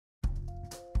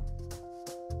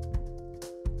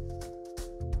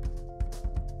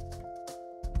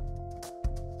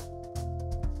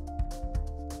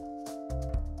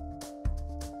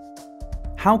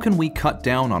How can we cut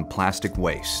down on plastic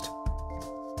waste?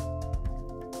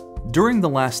 During the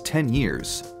last 10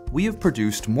 years, we have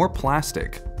produced more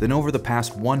plastic than over the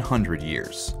past 100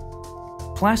 years.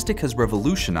 Plastic has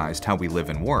revolutionized how we live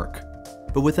and work,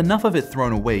 but with enough of it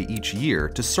thrown away each year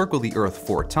to circle the Earth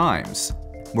 4 times,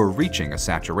 we're reaching a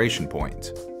saturation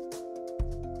point.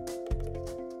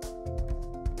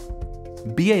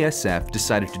 BASF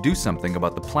decided to do something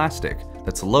about the plastic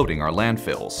that's loading our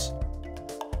landfills.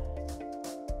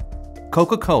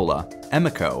 Coca-Cola,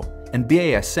 Emeco, and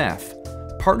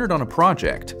BASF partnered on a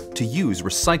project to use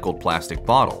recycled plastic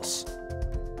bottles.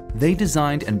 They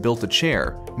designed and built a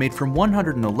chair made from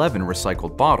 111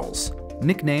 recycled bottles,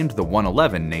 nicknamed the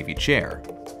 111 Navy chair.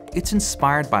 It's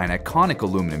inspired by an iconic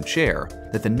aluminum chair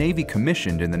that the Navy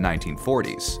commissioned in the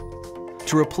 1940s.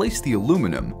 To replace the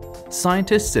aluminum,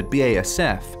 scientists at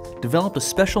BASF developed a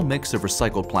special mix of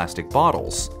recycled plastic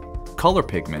bottles, color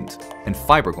pigment, and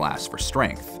fiberglass for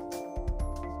strength.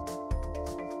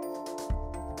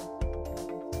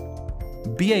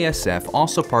 BASF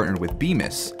also partnered with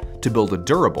BASF to build a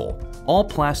durable,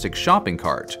 all-plastic shopping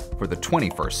cart for the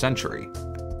 21st century.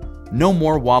 No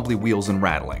more wobbly wheels and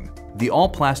rattling. The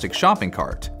all-plastic shopping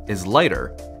cart is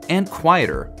lighter and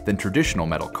quieter than traditional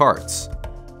metal carts.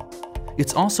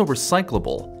 It's also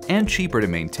recyclable and cheaper to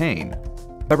maintain.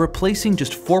 By replacing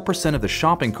just 4% of the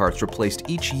shopping carts replaced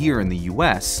each year in the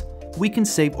US, we can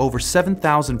save over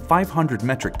 7,500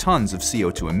 metric tons of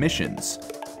CO2 emissions,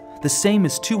 the same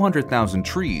as 200,000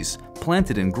 trees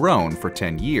planted and grown for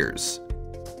 10 years.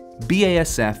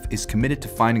 BASF is committed to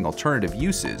finding alternative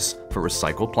uses for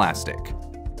recycled plastic.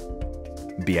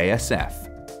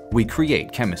 BASF, we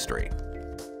create chemistry.